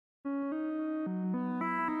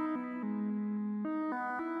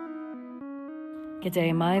Good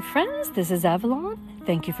day, my friends. This is Avalon.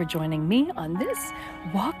 Thank you for joining me on this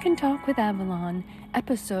Walk and Talk with Avalon,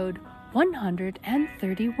 episode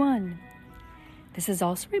 131. This is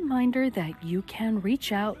also a reminder that you can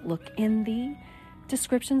reach out, look in the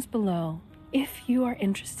descriptions below. If you are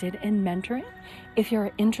interested in mentoring, if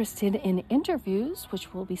you're interested in interviews,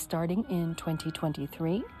 which will be starting in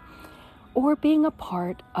 2023, or being a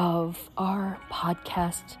part of our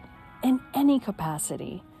podcast in any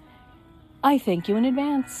capacity, I thank you in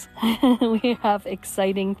advance. We have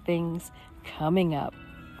exciting things coming up.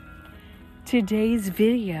 Today's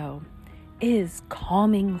video is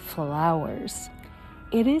calming flowers.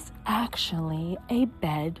 It is actually a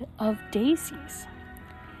bed of daisies.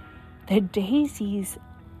 The daisies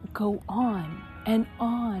go on and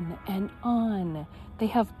on and on. They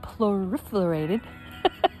have proliferated.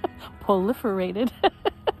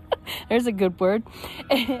 There's a good word.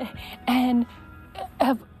 And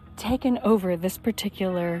have taken over this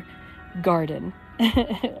particular garden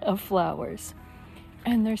of flowers.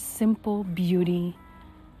 And they're simple beauty,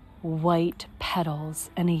 white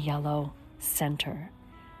petals and a yellow center.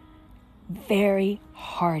 Very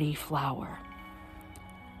hardy flower.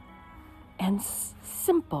 And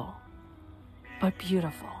simple, but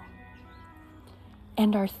beautiful.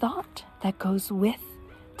 And our thought that goes with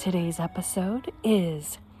today's episode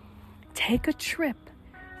is take a trip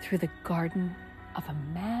through the garden of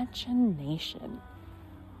imagination.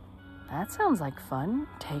 That sounds like fun,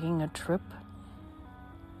 taking a trip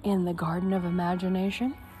in the garden of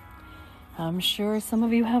imagination. I'm sure some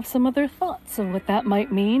of you have some other thoughts of what that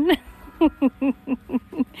might mean.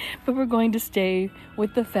 But we're going to stay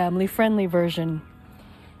with the family-friendly version.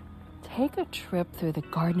 Take a trip through the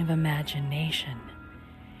garden of imagination.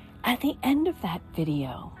 At the end of that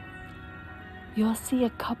video, you'll see a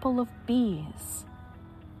couple of bees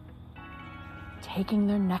taking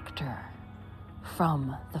their nectar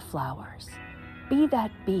from the flowers. Be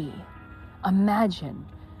that bee. Imagine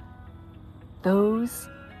those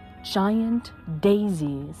giant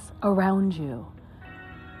daisies around you.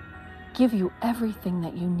 Give you everything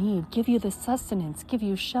that you need. Give you the sustenance. Give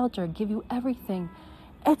you shelter. Give you everything.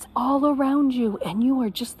 It's all around you, and you are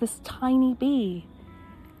just this tiny bee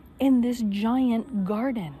in this giant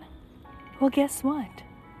garden. Well, guess what?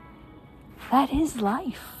 That is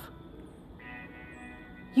life.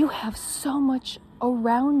 You have so much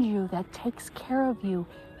around you that takes care of you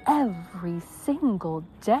every single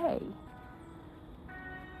day.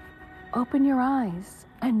 Open your eyes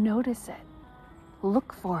and notice it.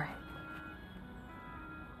 Look for it.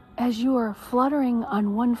 As you are fluttering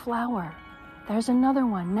on one flower, there's another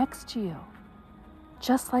one next to you.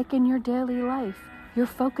 Just like in your daily life, you're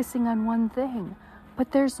focusing on one thing,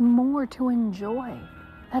 but there's more to enjoy.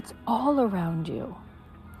 That's all around you.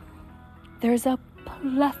 There's a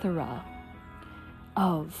plethora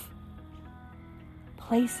of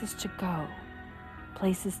places to go,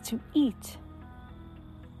 places to eat.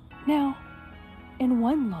 Now, in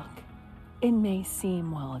one look, it may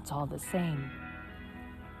seem, well, it's all the same.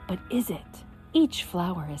 But is it? Each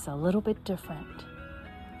flower is a little bit different.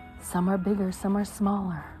 Some are bigger, some are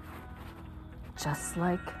smaller. Just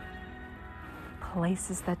like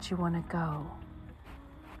places that you want to go.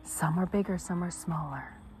 Some are bigger, some are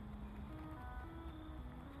smaller.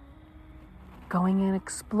 Going and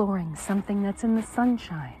exploring something that's in the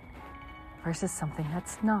sunshine versus something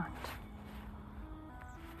that's not.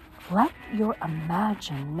 Let your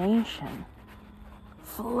imagination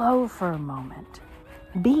flow for a moment.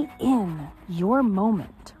 Be in your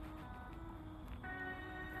moment.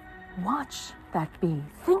 Watch that bee.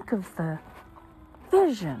 Think of the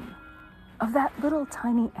vision of that little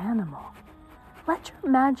tiny animal. Let your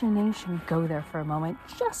imagination go there for a moment,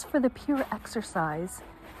 just for the pure exercise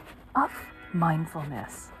of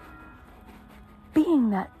mindfulness. Being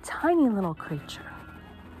that tiny little creature.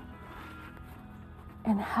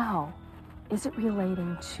 And how is it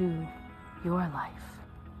relating to your life?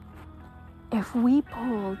 If we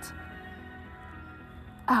pulled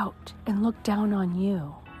out and looked down on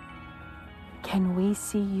you, can we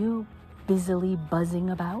see you busily buzzing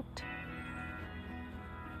about?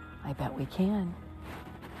 I bet we can.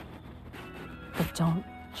 But don't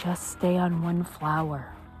just stay on one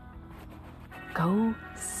flower. Go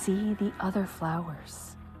see the other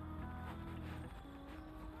flowers.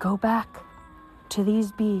 Go back to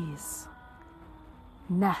these bees.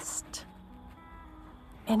 Nest.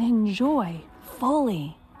 And enjoy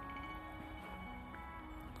fully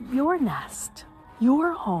your nest,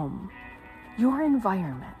 your home, your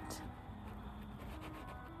environment.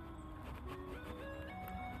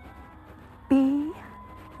 Be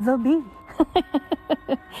the bee.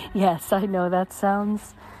 Yes, I know that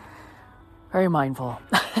sounds very mindful.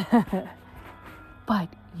 But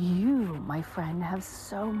you, my friend, have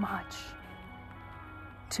so much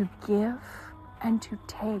to give and to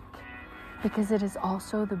take, because it is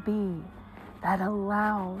also the bee that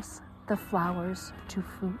allows the flowers to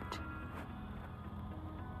fruit,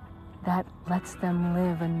 that lets them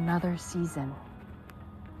live another season.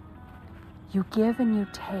 You give and you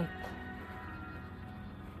take.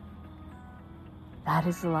 That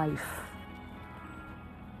is life.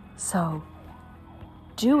 So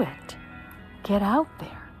do it. Get out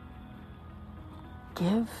there.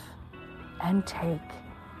 Give and take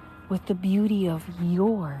with the beauty of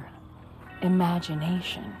your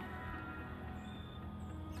imagination.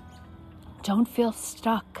 Don't feel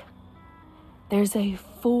stuck. There's a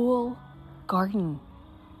full garden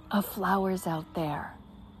of flowers out there.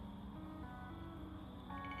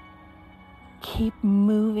 Keep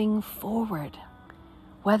moving forward,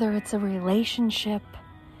 whether it's a relationship,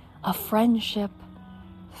 a friendship,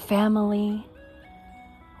 family.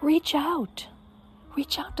 Reach out.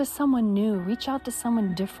 Reach out to someone new. Reach out to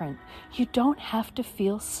someone different. You don't have to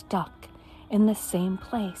feel stuck in the same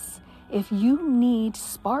place. If you need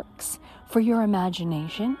sparks for your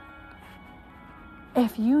imagination,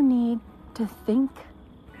 if you need to think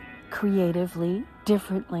creatively,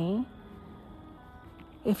 differently,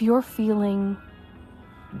 if you're feeling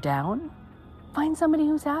down, find somebody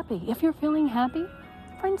who's happy. If you're feeling happy,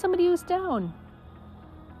 find somebody who's down.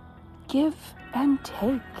 Give and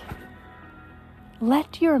take.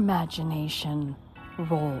 Let your imagination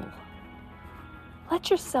roll. Let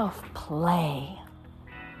yourself play.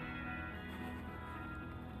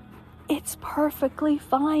 It's perfectly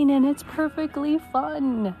fine and it's perfectly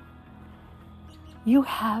fun. You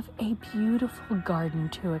have a beautiful garden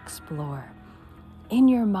to explore in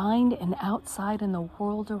your mind and outside in the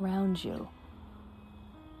world around you.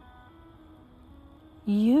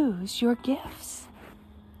 Use your gifts.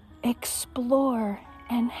 Explore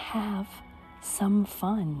and have some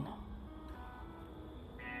fun.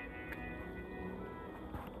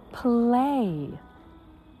 Play.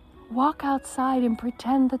 Walk outside and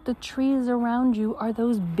pretend that the trees around you are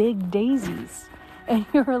those big daisies and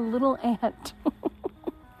you're a little ant.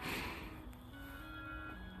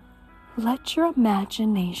 Let your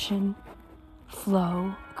imagination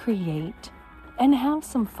flow, create, and have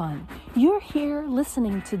some fun. You're here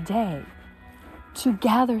listening today to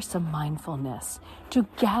gather some mindfulness, to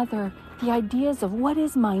gather the ideas of what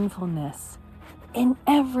is mindfulness in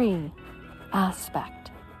every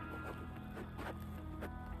aspect.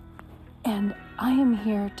 And I am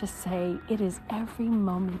here to say it is every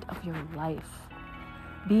moment of your life,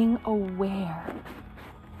 being aware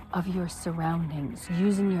of your surroundings,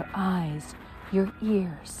 using your eyes, your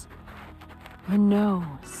ears, your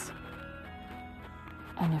nose,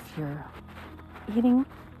 and if you're eating,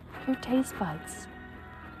 your taste buds,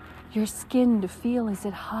 your skin to feel, is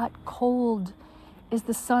it hot, cold? Is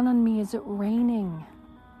the sun on me? Is it raining?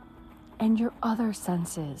 And your other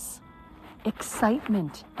senses,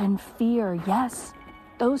 excitement and fear. Yes,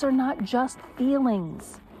 those are not just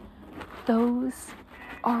feelings. Those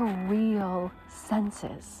are real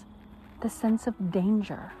senses. The sense of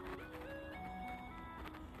danger.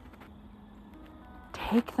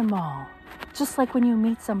 Take them all. Just like when you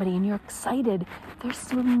meet somebody and you're excited, there's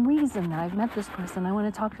some reason that I've met this person, I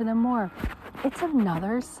want to talk to them more. It's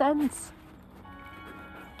another sense.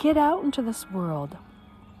 Get out into this world.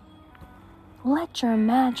 Let your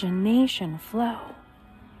imagination flow.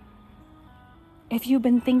 If you've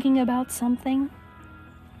been thinking about something,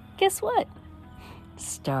 guess what?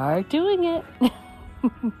 Start doing it.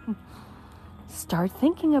 Start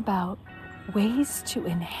thinking about ways to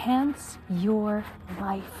enhance your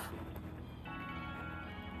life.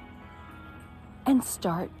 And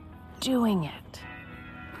start doing it.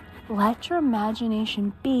 Let your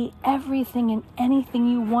imagination be everything and anything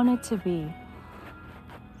you want it to be.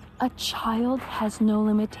 A child has no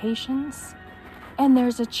limitations, and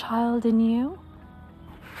there's a child in you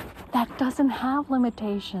that doesn't have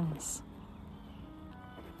limitations.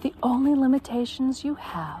 The only limitations you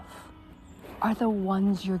have are the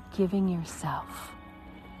ones you're giving yourself.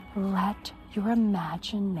 Let your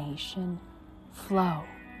imagination flow.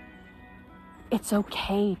 It's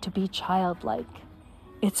okay to be childlike.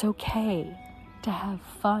 It's okay to have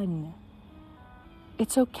fun.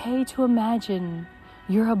 It's okay to imagine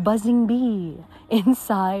you're a buzzing bee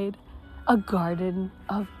inside a garden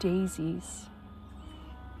of daisies.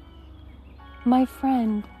 My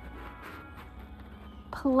friend,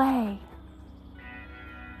 play.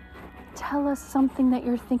 Tell us something that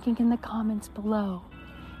you're thinking in the comments below.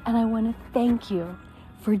 And I want to thank you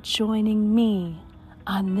for joining me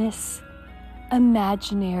on this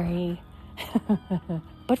imaginary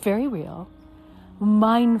but very real,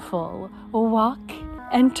 mindful walk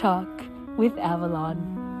and talk with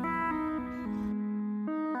Avalon.